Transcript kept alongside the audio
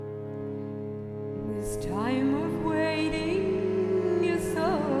time of waiting is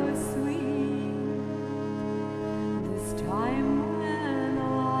so sweet. This time when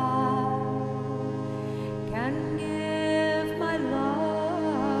I can give my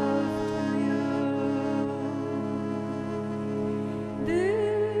love to you.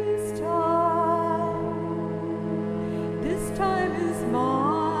 This time is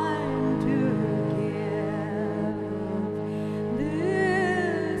mine to give.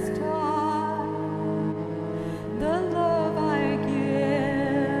 This time, the love I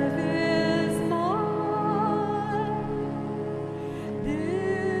give is mine.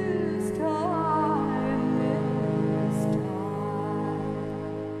 This time,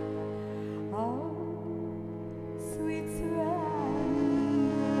 oh, sweet surrender.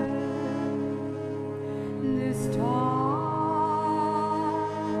 This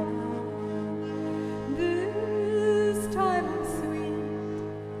time of sweet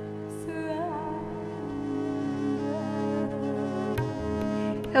surrender.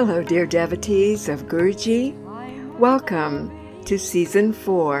 Hello, dear devotees of Guruji. Welcome to Season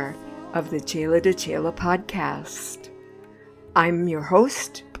 4 of the Chela to Chela podcast. I'm your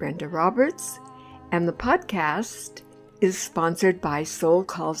host, Brenda Roberts, and the podcast is sponsored by Soul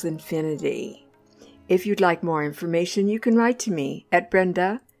Calls Infinity. If you'd like more information, you can write to me at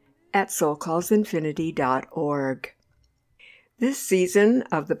brenda@soulcallsinfinity.org. This season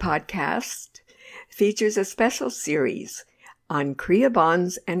of the podcast features a special series on Kriya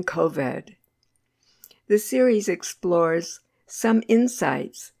bonds and COVID. The series explores some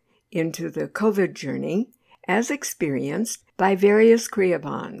insights into the COVID journey as experienced by various Kriya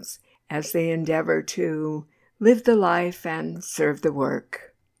bonds as they endeavor to live the life and serve the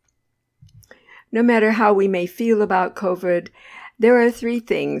work. No matter how we may feel about COVID, there are 3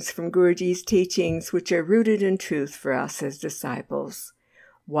 things from Guruji's teachings which are rooted in truth for us as disciples.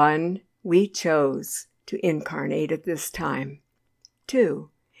 1, we chose to incarnate at this time. 2,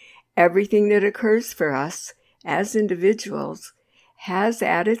 everything that occurs for us as individuals has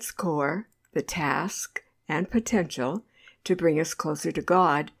at its core the task and potential to bring us closer to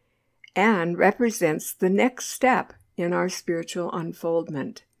God and represents the next step in our spiritual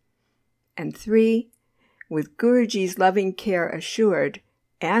unfoldment. And 3, with Guruji's loving care assured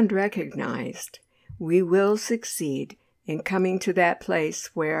and recognized, we will succeed in coming to that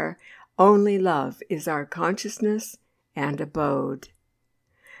place where only love is our consciousness and abode.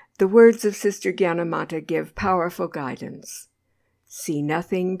 The words of Sister Gyanamata give powerful guidance. See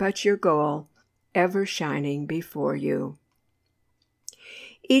nothing but your goal ever shining before you.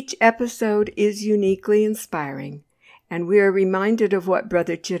 Each episode is uniquely inspiring, and we are reminded of what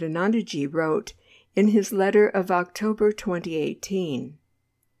Brother Chidanandaji wrote in his letter of October 2018.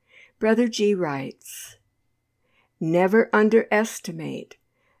 Brother G writes, "Never underestimate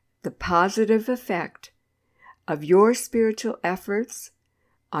the positive effect of your spiritual efforts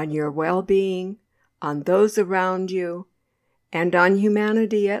on your well-being, on those around you, and on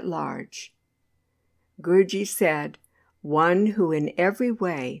humanity at large." Guruji said, "One who in every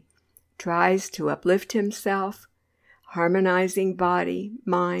way tries to uplift himself, harmonizing body,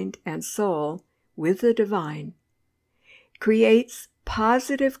 mind, and soul with the divine, creates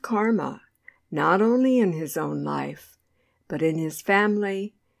positive karma not only in his own life, but in his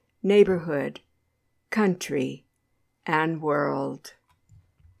family, neighborhood, country, and world."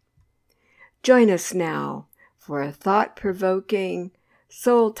 Join us now for a thought-provoking,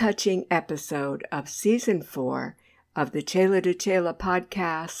 soul-touching episode of Season 4 of the Chela to Chela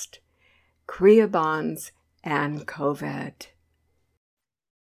podcast, Kriya bonds and COVID.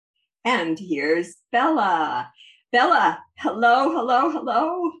 And here's Bella. Bella,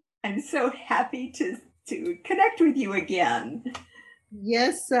 hello. I'm so happy to connect with you again.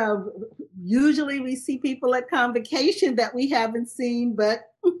 Yes, usually we see people at convocation that we haven't seen,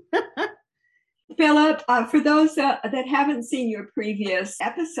 but Bella, for those that haven't seen your previous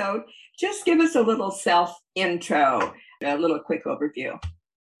episode, just give us a little self-intro, a little quick overview.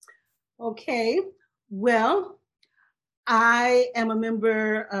 Okay, well, I am a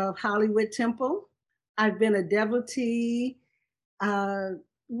member of Hollywood Temple. I've been a devotee, I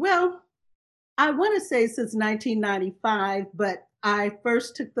want to say since 1995, but I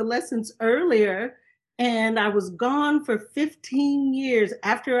first took the lessons earlier, and I was gone for 15 years.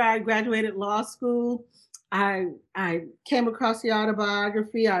 After I graduated law school, I came across the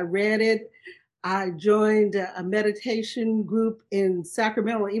autobiography, I read it, I joined a meditation group in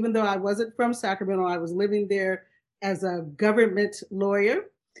Sacramento. Even though I wasn't from Sacramento, I was living there as a government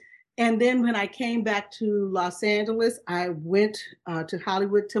lawyer. And then when I came back to Los Angeles, I went to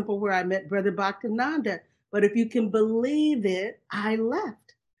Hollywood Temple where I met Brother Bhaktananda. But if you can believe it, I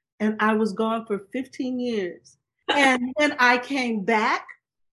left. and I was gone for 15 years. And when I came back,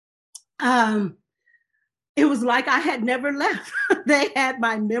 um, it was like I had never left. They had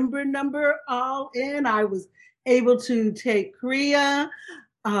my member number all in. I was able to take Kriya,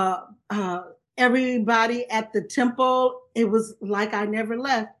 uh, uh, everybody at the temple. It was like I never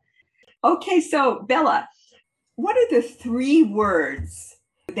left. Okay, so Bella, what are the 3 words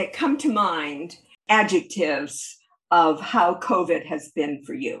that come to mind, adjectives of how COVID has been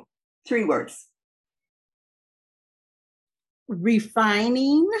for you? 3 words.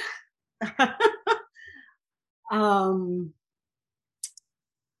 Refining. um,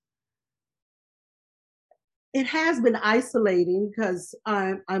 it has been isolating because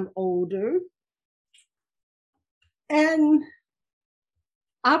I'm older, and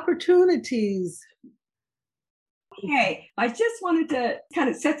opportunities. Okay, I just wanted to kind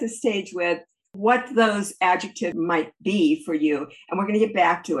of set the stage with what those adjectives might be for you, and we're going to get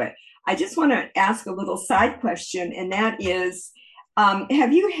back to it. I just want to ask a little side question, and that is,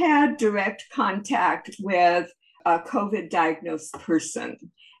 have you had direct contact with a COVID diagnosed person?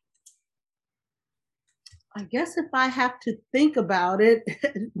 I guess if I have to think about it,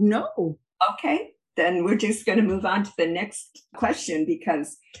 no. Okay, then we're just going to move on to the next question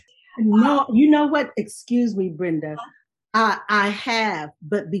because No, you know what? Excuse me, Brenda. I have,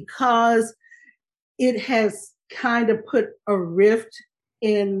 but because it has kind of put a rift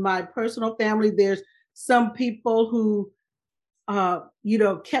in my personal family, there's some people who,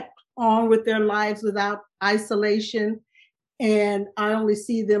 kept on with their lives without isolation. And I only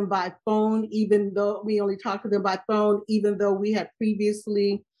see them by phone, even though we only talk to them by phone, even though we had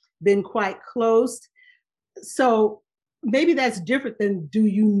previously been quite close. So maybe that's different than do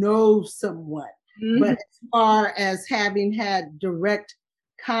you know someone? Mm-hmm. But as far as having had direct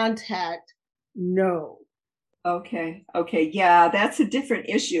contact, no. Okay. Yeah, that's a different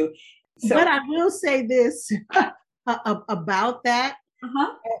issue. So, but I will say this about that.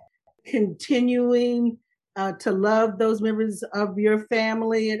 Continuing to love those members of your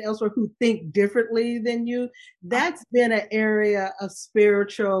family and elsewhere who think differently than you, that's been an area of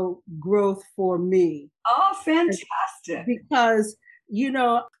spiritual growth for me. Oh, fantastic. Because,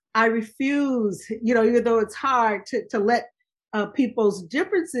 I refuse, even though it's hard to let people's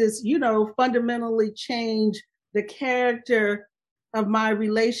differences, fundamentally change the character of my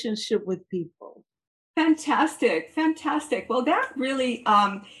relationship with people. Fantastic. Well, that really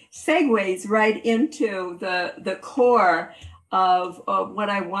segues right into the core of what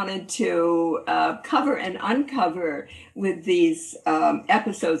I wanted to cover and uncover with these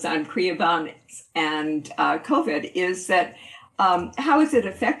episodes on Kriya Bonds and COVID is that how has it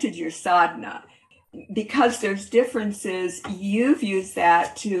affected your sadhana? Because there's differences, you've used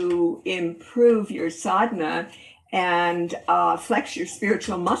that to improve your sadhana and flex your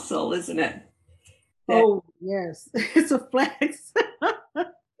spiritual muscle, isn't it? Oh, yes, it's a flex.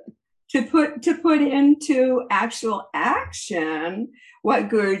 to put into actual action what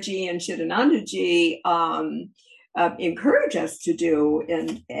Guruji and Chidanandaji encourage us to do,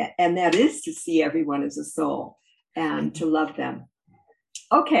 and that is to see everyone as a soul and to love them.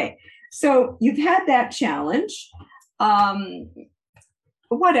 Okay, so you've had that challenge.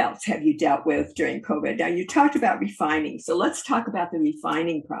 What else have you dealt with during COVID? Now, you talked about refining, so let's talk about the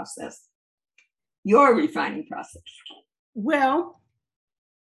refining process. Your refining process. Well,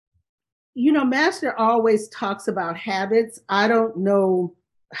 Master always talks about habits. I don't know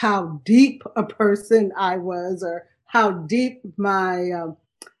how deep a person I was or how deep my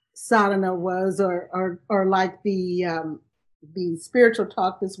sadhana was, or like the spiritual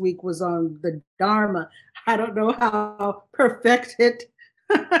talk this week was on the Dharma. I don't know how perfected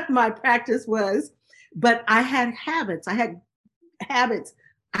my practice was, but I had habits.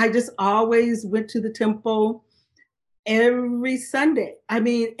 I just always went to the temple every Sunday. I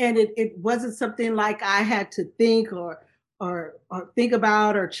mean, and it wasn't something like I had to think or think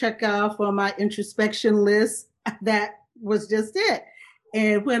about or check off on my introspection list. That was just it.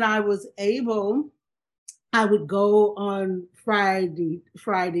 And when I was able, I would go on Friday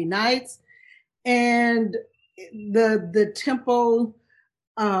nights, and the temple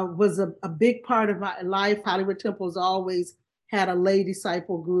was a big part of my life. Hollywood Temple's always had a lay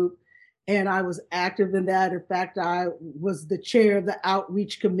disciple group, and I was active in that. In fact, I was the chair of the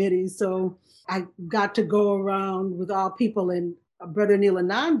outreach committee. So I got to go around with all people, and Brother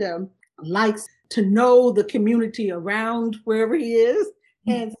Nilananda likes to know the community around wherever he is.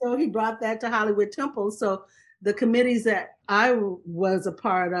 And so he brought that to Hollywood Temple. So the committees that I was a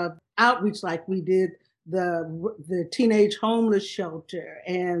part of, outreach, like we did the teenage homeless shelter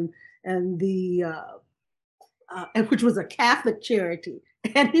and the and which was a Catholic charity,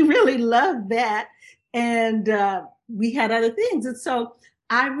 and he really loved that. And we had other things. And so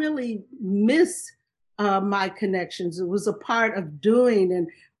I really miss my connections. It was a part of doing. And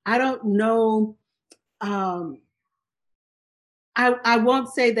I don't know, I won't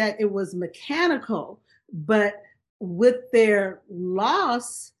say that it was mechanical, but with their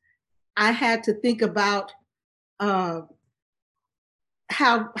loss, I had to think about uh,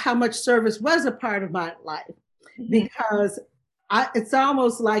 how much service was a part of my life, because it's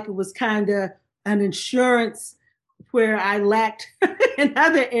almost like it was kind of an insurance where I lacked in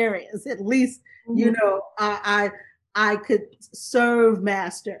other areas. At least, you know, I could serve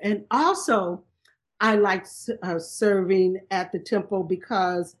master, and also I liked serving at the temple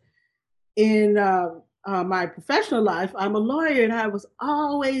because in my professional life, I'm a lawyer, and I was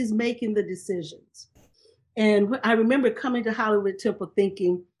always making the decisions. And I remember coming to Hollywood Temple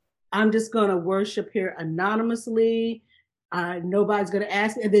thinking, I'm just going to worship here anonymously. Nobody's going to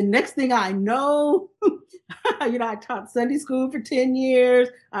ask me. And then next thing I know, you know, I taught Sunday school for 10 years.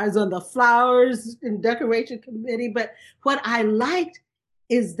 I was on the flowers and decoration committee. But what I liked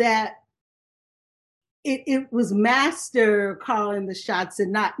is that it was master calling the shots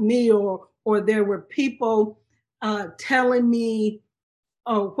and not me, or there were people telling me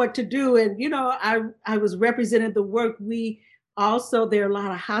what to do. And, you know, I was representing the work. We also, there are a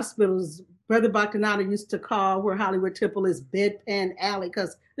lot of hospitals. Brother Bacanata used to call where Hollywood Temple is Bedpan Alley,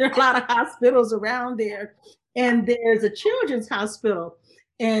 because there are a lot of hospitals around there. And there's a children's hospital.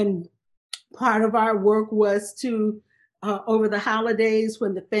 And part of our work was to, over the holidays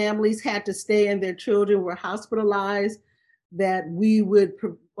when the families had to stay and their children were hospitalized, that we would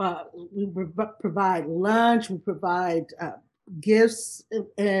provide lunch, we provide gifts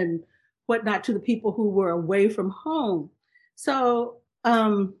and whatnot to the people who were away from home. So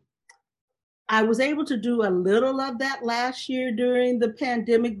I was able to do a little of that last year during the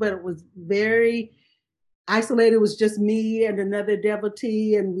pandemic, but it was very isolated. It was just me and another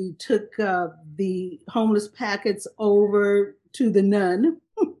devotee, and we took the homeless packets over to the nun,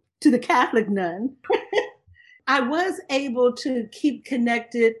 to the Catholic nun. I was able to keep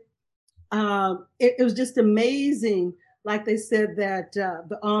connected. It was just amazing. Like they said, that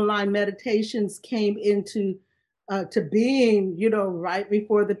the online meditations came into to being, you know, right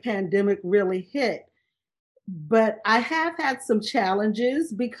before the pandemic really hit. But I have had some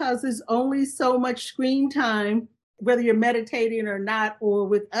challenges because there's only so much screen time, whether you're meditating or not, or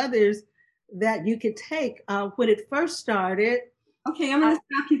with others, that you could take. When it first started. Okay, I'm going to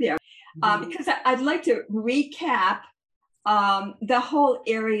stop you there because I'd like to recap the whole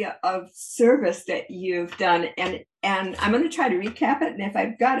area of service that you've done, and I'm going to try to recap it, and if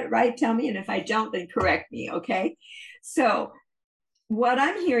I've got it right, tell me, and if I don't, then correct me. Okay, so what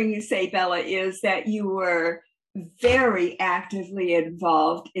I'm hearing you say, Bella, is that you were very actively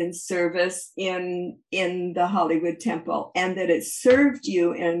involved in service in the Hollywood Temple, and that it served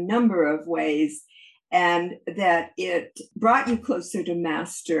you in a number of ways, and that it brought you closer to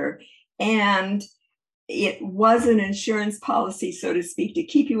Master, and it was an insurance policy, so to speak, to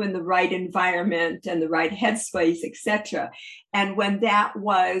keep you in the right environment and the right headspace, etc. And when that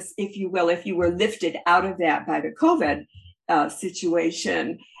was, if you will, if you were lifted out of that by the COVID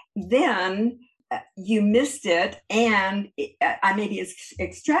situation, then you missed it. And I may be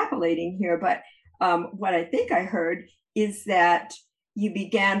extrapolating here, but what I think I heard is that you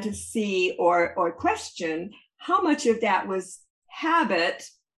began to see or question how much of that was habit.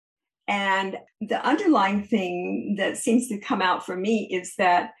 And the underlying thing that seems to come out for me is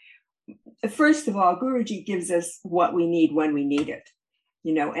that, first of all, Guruji gives us what we need when we need it,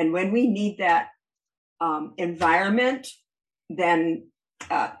 you know, and when we need that environment, then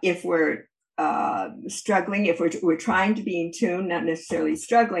if we're struggling, if we're trying to be in tune, not necessarily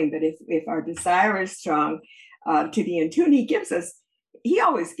struggling, but if our desire is strong to be in tune, he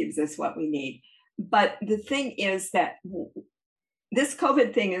always gives us what we need. But the thing is that this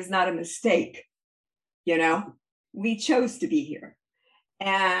COVID thing is not a mistake. You know, we chose to be here.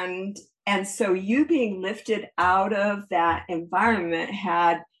 And so you being lifted out of that environment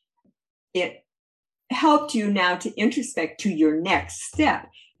it helped you now to introspect to your next step.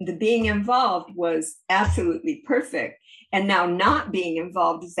 The being involved was absolutely perfect. And now not being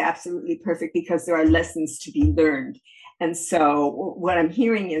involved is absolutely perfect because there are lessons to be learned. And so what I'm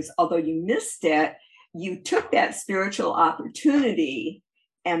hearing is, although you missed it, you took that spiritual opportunity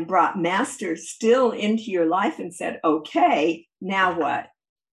and brought Master still into your life and said, okay, now what?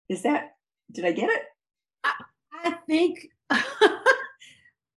 Did I get it? I think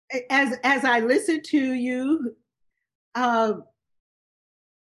as I listen to you,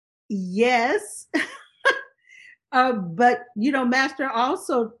 yes, But Master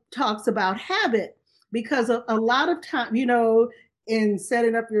also talks about habit, because a lot of time, in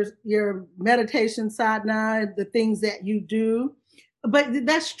setting up your meditation sadhana, the things that you do. But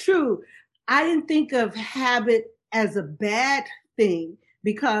that's true. I didn't think of habit as a bad thing,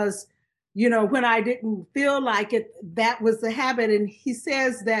 because when I didn't feel like it, that was the habit. And he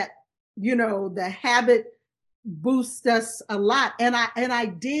says that the habit boosts us a lot, and I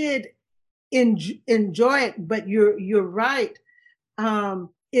did enjoy it. But you're right.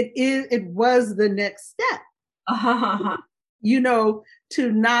 It was the next step,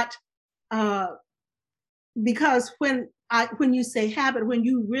 to not, because when you say habit, when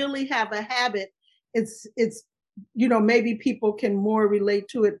you really have a habit, it's maybe people can more relate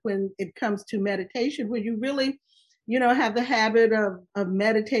to it when it comes to meditation, when you really have the habit of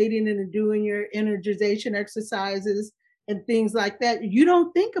meditating and doing your energization exercises and things like that. You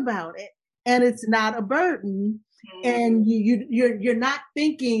don't think about it, and it's not a burden. And you're not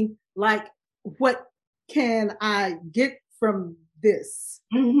thinking like, what can I get from this?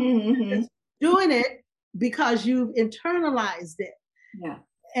 Just doing it because you've internalized it. Yeah.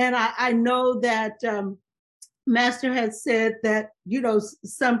 And I know that Master has said that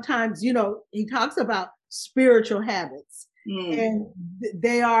sometimes he talks about spiritual habits, and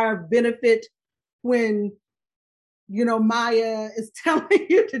they are benefit when Maya is telling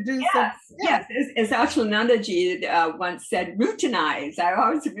you to do something. Yes, as Ashlanandaji once said, routinize. I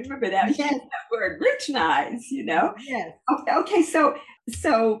always remember that, Yes. that word, routinize, Yes. Okay, so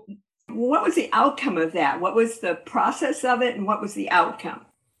what was the outcome of that? What was the process of it, and what was the outcome?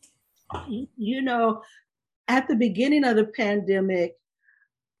 At the beginning of the pandemic,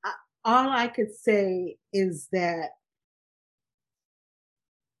 all I could say is that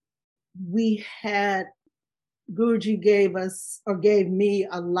Guruji gave me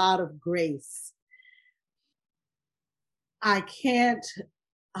a lot of grace. I can't,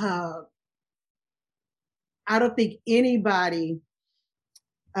 I don't think anybody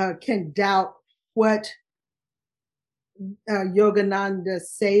can doubt what Yogananda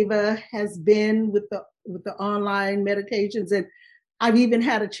Seva has been with the online meditations. And I've even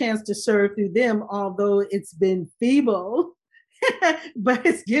had a chance to serve through them, although it's been feeble, but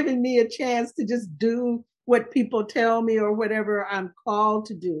it's given me a chance to just do what people tell me or whatever I'm called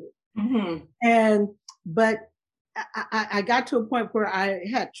to do. But I got to a point where I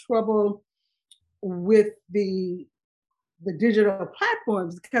had trouble with the digital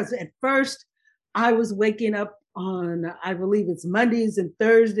platforms, because at first I was waking up on, I believe it's Mondays and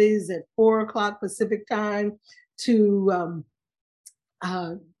Thursdays at 4:00 Pacific time to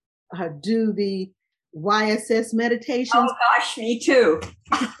do the YSS meditations. Oh gosh, me too.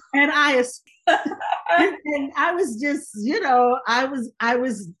 And I was just, I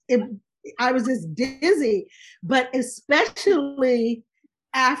was just dizzy. But especially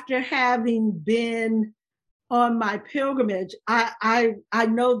after having been on my pilgrimage, I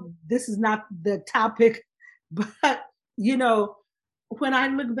know this is not the topic, but when I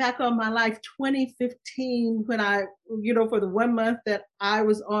look back on my life, 2015, when I, for the 1 month that I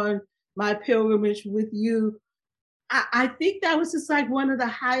was on my pilgrimage with you, I think that was just like one of the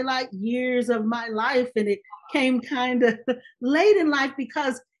highlight years of my life. And it came kind of late in life,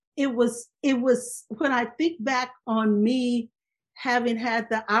 because it was when I think back on me having had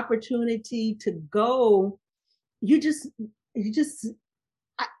the opportunity to go,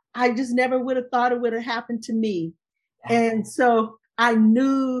 I just never would have thought it would have happened to me. And so I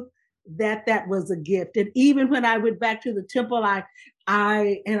knew that was a gift. And even when I went back to the temple, I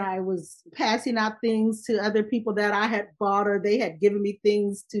was passing out things to other people that I had bought, or they had given me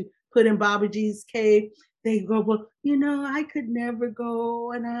things to put in Babaji's cave. They go, well, I could never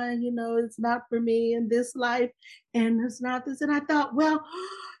go, and it's not for me in this life, and it's not this. And I thought, well,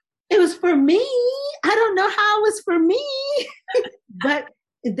 it was for me. I don't know how it was for me, but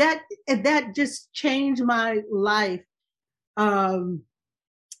that just changed my life. And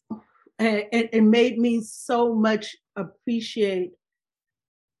it made me so much appreciate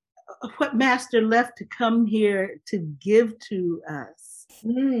what Master left to come here to give to us.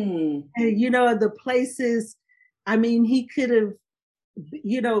 And, the places, I mean, he could have,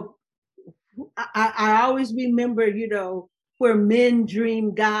 I always remember, where men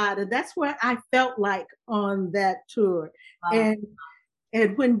dream God. And that's what I felt like on that tour. Wow.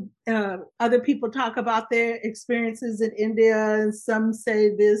 And when other people talk about their experiences in India, and some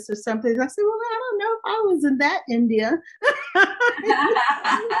say this or something, I say, well, I don't know if I was in that India.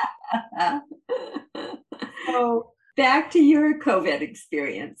 So back to your COVID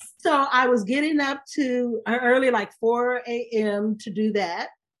experience. So I was getting up to early, like 4 a.m. to do that.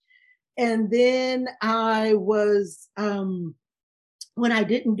 And then I was, when I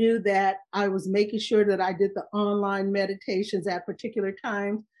didn't do that, I was making sure that I did the online meditations at particular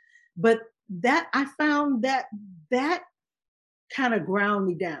times. But that I found that that kind of ground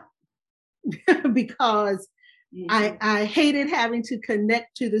me down because I hated having to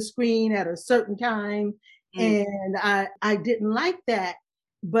connect to the screen at a certain time. And I didn't like that.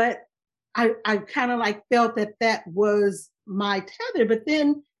 But I kind of like felt that that was my tether. But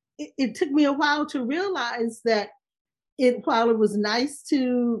then it took me a while to realize that while it was nice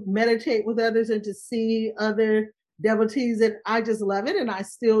to meditate with others and to see other devotees, and I just love it and I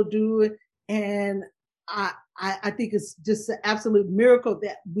still do it. And I think it's just an absolute miracle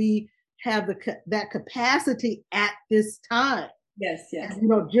that we have that capacity at this time. Yes, yes. You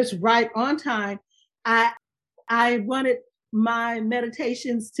know, just right on time. I wanted my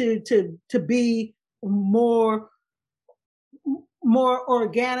meditations to be more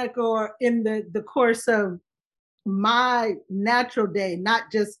organic, or in the course of my natural day,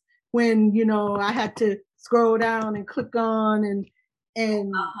 not just when, you know, I had to scroll down and click on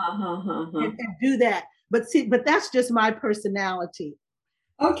and do that. But see, but that's just my personality.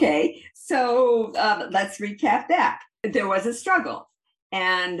 Okay, so let's recap that. There was a struggle,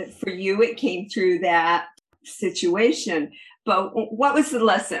 and for you, it came through that situation. But what was the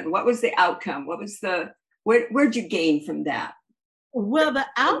lesson? What was the outcome? What was where'd you gain from that? Well, the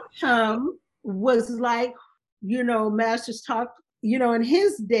outcome was like, you know, Master's talked, you know, in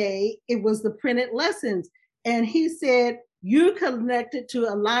his day, it was the printed lessons. And he said, you're connected to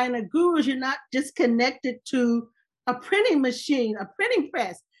a line of gurus. You're not just connected to a printing machine, a printing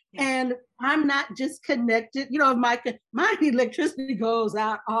press. Yeah. And I'm not just connected, you know, my electricity goes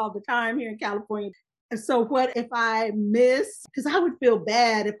out all the time here in California. And so what if I miss, because I would feel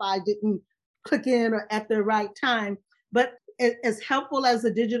bad if I didn't click in at the right time. But as helpful as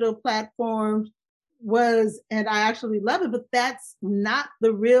the digital platform was, and I actually love it, but that's not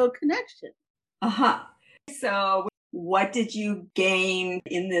the real connection. So what did you gain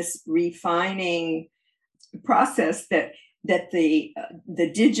in this refining process that the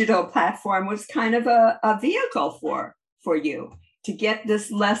digital platform was kind of a vehicle for you to get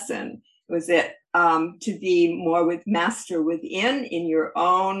this lesson? Was it to be more with Master within in your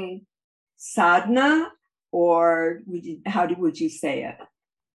own sadhana, or how would you say it?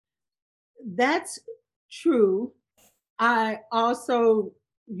 That's true. I also,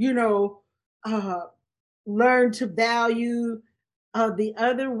 you know, learned to value the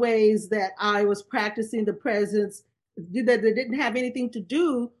other ways that I was practicing the presence that didn't have anything to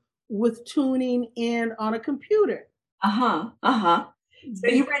do with tuning in on a computer. So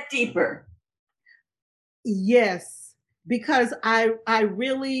you went deeper. Yes, because I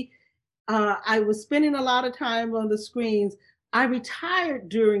really, I was spending a lot of time on the screens. I retired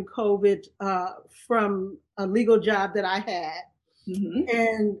during COVID from a legal job that I had.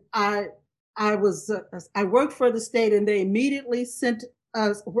 And I worked for the state, and they immediately sent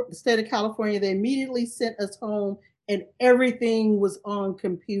us, the state of California, they immediately sent us home, and everything was on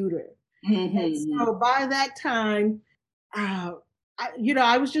computer. And so by that time, I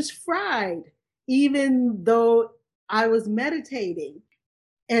was just fried, even though I was meditating.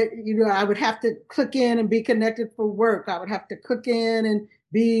 And, you know, I would have to click in and be connected for work. I would have to click in and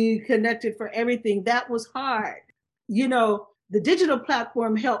be connected for everything. That was hard. You know, the digital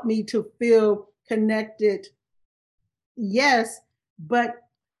platform helped me to feel connected. Yes, but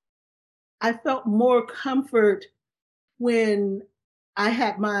I felt more comfort when I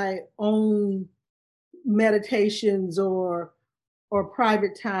had my own meditations or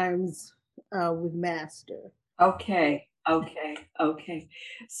private times with Master. Okay.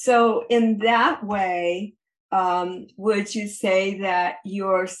 So in that way, would you say that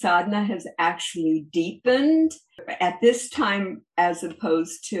your sadhana has actually deepened at this time as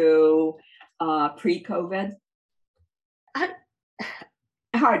opposed to pre-COVID?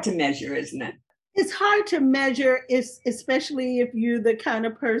 Hard to measure, isn't it? It's hard to measure, especially if you're the kind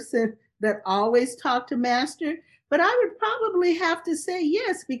of person that always talk to Master. But I would probably have to say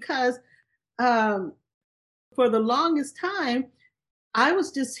yes, because for the longest time, I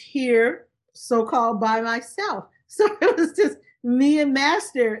was just here, so-called by myself. So it was just me and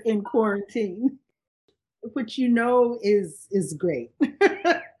Master in quarantine, which you know is great.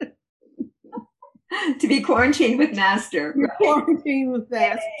 To be quarantined with Master. Right? Quarantined with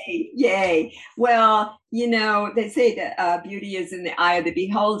Master. Yay. Well, you know, they say that beauty is in the eye of the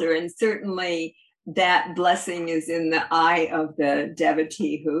beholder, and certainly that blessing is in the eye of the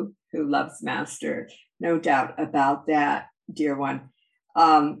devotee who loves Master. No doubt about that, dear one.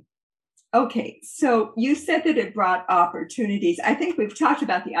 Okay, so you said that it brought opportunities. I think we've talked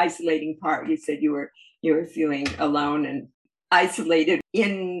about the isolating part. You said you were feeling alone and isolated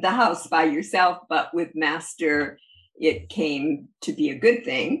in the house by yourself, but with Master, it came to be a good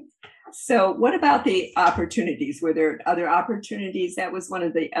thing. So, what about the opportunities? Were there other opportunities? That was one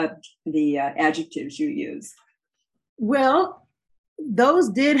of the adjectives you used. Well, those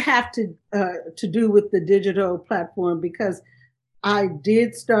did have to do with the digital platform because I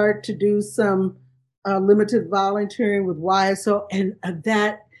did start to do some limited volunteering with YSO, and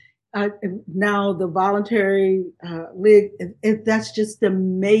that now the voluntary league. That's just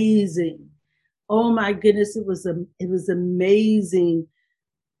amazing. Oh my goodness, it was amazing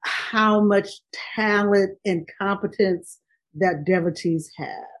how much talent and competence that devotees have,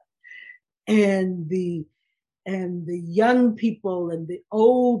 and the young people and the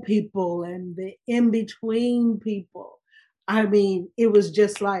old people and the in between people. I mean, it was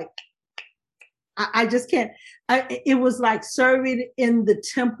just like I just can't. It was like serving in the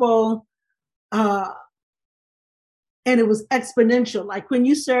temple, uh, and it was exponential. Like when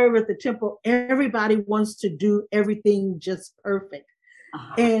you serve at the temple, everybody wants to do everything just perfect.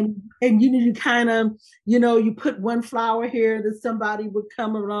 And you need to kind of, you put one flower here that somebody would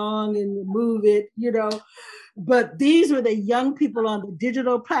come along and move it, but these were the young people on the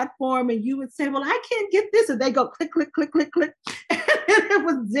digital platform, and you would say, well, I can't get this, and they go click click click click click and it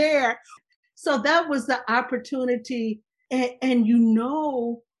was there. So that was the opportunity. And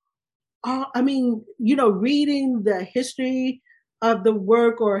I mean, reading the history of the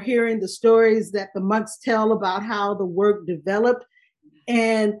work or hearing the stories that the monks tell about how the work developed,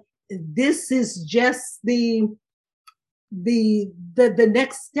 and this is just the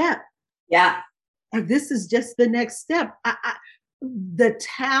next step. Yeah. This is just the next step. The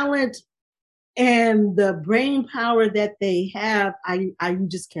talent and the brain power that they have, I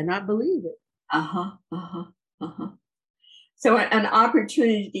just cannot believe it. Uh-huh. Uh-huh. Uh-huh. So an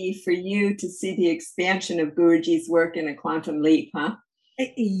opportunity for you to see the expansion of Guruji's work in a quantum leap, huh?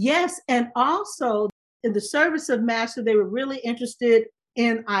 Yes, and also in the service of Master, they were really interested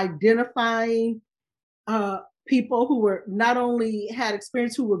in identifying people who were not only had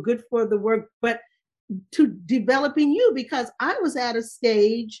experience, who were good for the work, but to developing you, because I was at a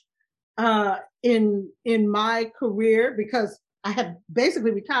stage in my career, because I had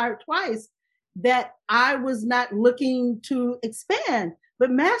basically retired twice, that I was not looking to expand.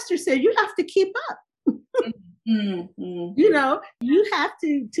 But Master said, you have to keep up. Mm-hmm. You have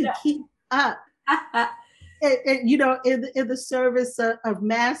to keep up. And, in the service of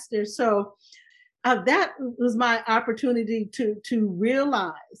Master. So that was my opportunity to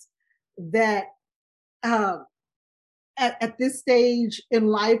realize that at this stage in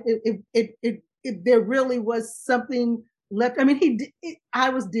life, there really was something left. I mean, I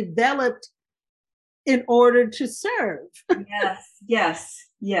was developed in order to serve. Yes,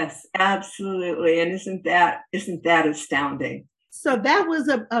 absolutely. And isn't that astounding? So that was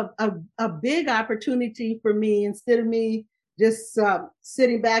a big opportunity for me, instead of me just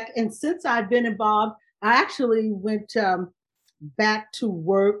sitting back. And since I've been involved, I actually went back to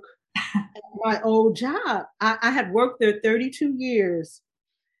work at my old job. I had worked there 32 years,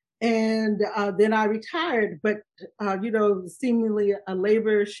 and then I retired. But seemingly a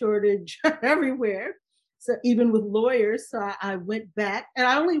labor shortage everywhere. So even with lawyers, so I went back, and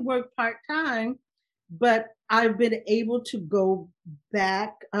I only worked part-time, but I've been able to go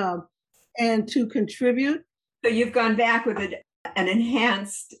back and to contribute. So you've gone back with an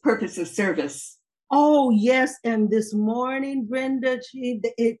enhanced purpose of service. Oh, yes. And this morning, Brenda,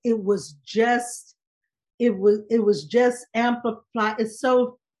 it was just amplified. It's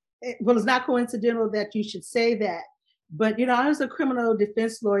not coincidental that you should say that. But, I was a criminal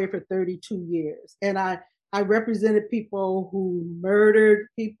defense lawyer for 32 years. And I represented people who murdered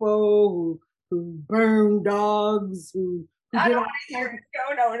people, who burned dogs, who I don't want to hear.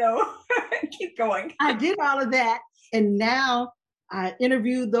 No. Keep going. I did all of that. And now I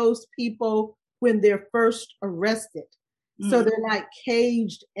interview those people when they're first arrested. So they're like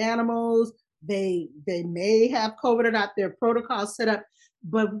caged animals. They may have COVID or not, their protocols set up.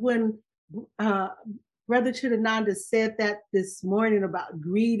 But when Brother Chidananda said that this morning about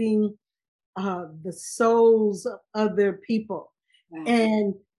greeting the souls of other people,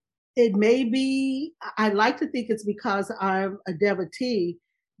 and it may be, I like to think it's because I'm a devotee,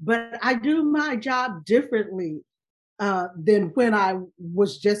 but I do my job differently than when I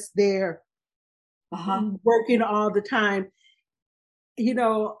was just there working all the time.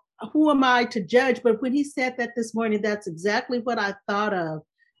 Who am I to judge? But when he said that this morning, that's exactly what I thought of,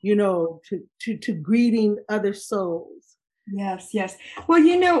 to greeting other souls. Yes, yes. Well,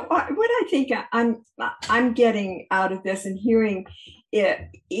 you know what I think I'm getting out of this and hearing it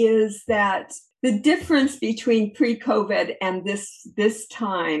is that the difference between pre-COVID and this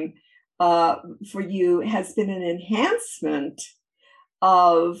time uh, for you has been an enhancement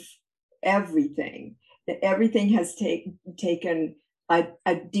of everything. Everything has taken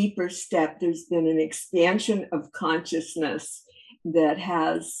a deeper step. There's been an expansion of consciousness that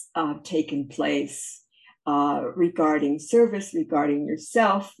has taken place regarding service, regarding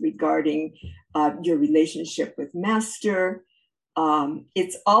yourself, regarding your relationship with Master.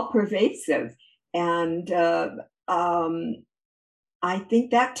 It's all pervasive. And I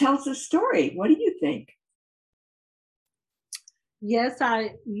think that tells a story. What do you think? Yes,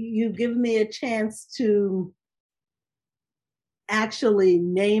 you've given me a chance to actually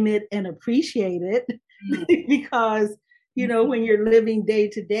name it and appreciate it because when you're living day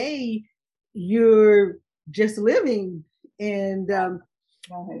to day, you're just living. And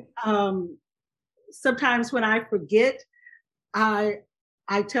Right. sometimes when I forget, I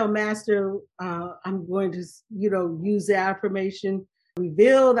I tell Master I'm going to use the affirmation,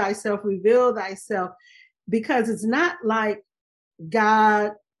 reveal thyself, because it's not like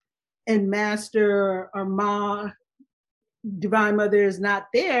God and Master or Ma, Divine Mother is not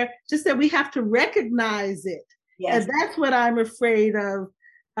there, just that we have to recognize it. Yes. And that's what I'm afraid of,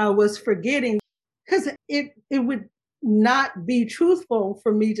 was forgetting, because it would not be truthful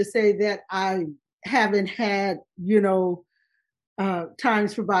for me to say that I haven't had,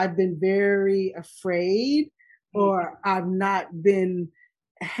 times where I've been very afraid, or I've not been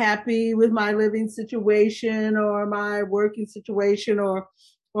happy with my living situation or my working situation or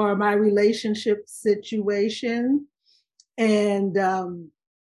my relationship situation, and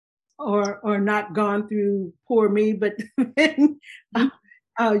or not gone through poor me. But then,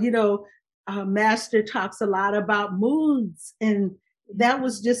 uh, you know, Master talks a lot about moods, and that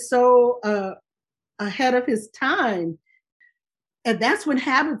was just so ahead of his time. And that's when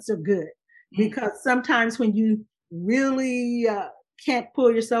habits are good, because sometimes when you really can't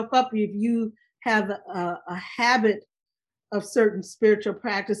pull yourself up, if you have a habit of certain spiritual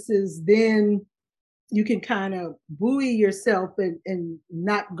practices, then you can kind of buoy yourself and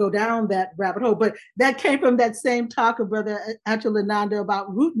not go down that rabbit hole. But that came from that same talk of Brother Achalananda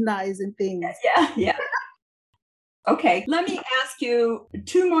about routinizing things. Yeah, yeah. Okay, let me ask you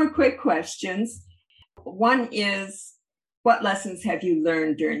two more quick questions. One is, what lessons have you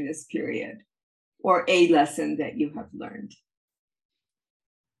learned during this period, or a lesson that you have learned?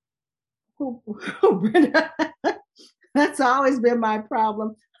 Oh, Brenda, that's always been my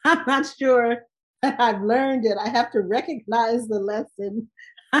problem. I'm not sure that I've learned it. I have to recognize the lesson.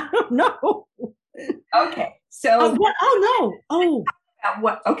 I don't know. Okay, so what? Oh no.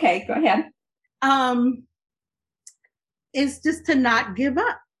 what? Okay, go ahead. It's just to not give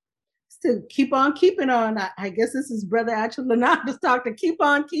up. It's to keep on keeping on. I guess this is Brother Achalananda's talk, to keep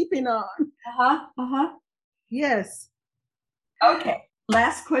on keeping on. Yes. Okay.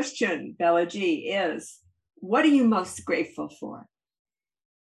 Last question, Bella G, is what are you most grateful for?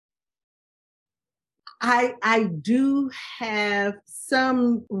 I do have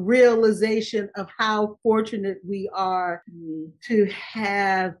some realization of how fortunate we are to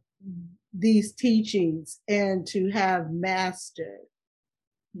have these teachings and to have Master.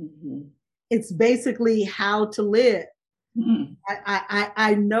 Mm-hmm. It's basically how to live. Mm-hmm.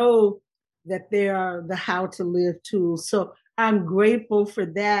 I know that there are the how to live tools. So I'm grateful for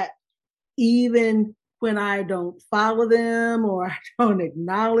that, even when I don't follow them or I don't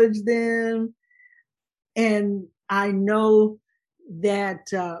acknowledge them. And I know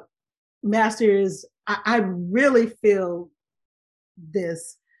that Master is, I really feel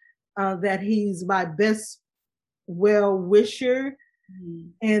this, that he's my best well wisher,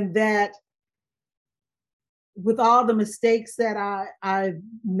 and that with all the mistakes that I've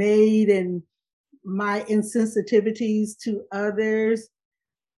made and my insensitivities to others,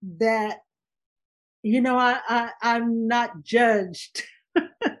 that I'm not judged.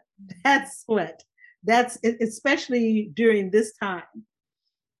 That's especially during this time.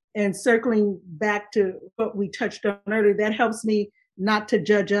 And circling back to what we touched on earlier, that helps me not to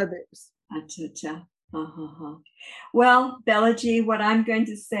judge others. Well, Bella G, what I'm going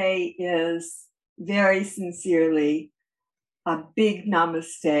to say is very sincerely a big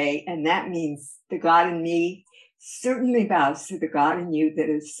namaste, and that means the God in me certainly bows to the God in you that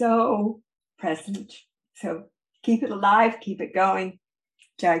is so present. So keep it alive, keep it going.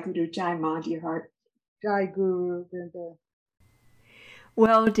 Jai Guru, Jai Ma, dear heart. Jai Guru, Brenda.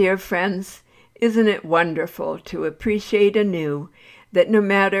 Well, dear friends, isn't it wonderful to appreciate anew that no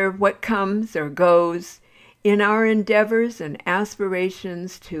matter what comes or goes, In our endeavors and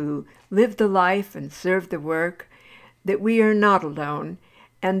aspirations to live the life and serve the work, that we are not alone,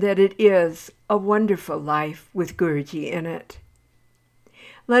 and that it is a wonderful life with Guruji in it.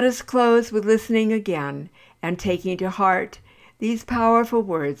 Let us close with listening again and taking to heart these powerful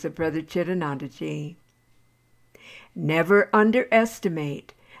words of Brother Chidanandaji. Never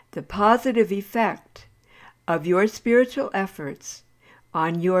underestimate the positive effect of your spiritual efforts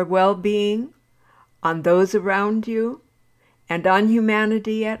on your well-being, on those around you, and on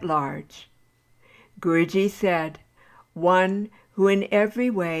humanity at large. Guruji said, one who in every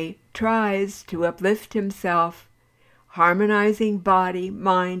way tries to uplift himself, harmonizing body,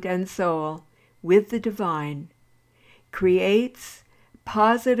 mind, and soul with the divine, creates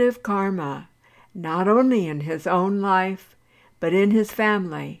positive karma not only in his own life, but in his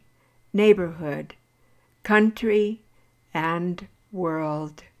family, neighborhood, country, and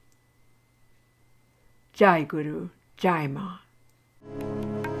world. Jai Guru, Jai Ma.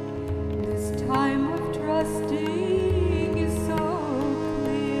 This time of trusting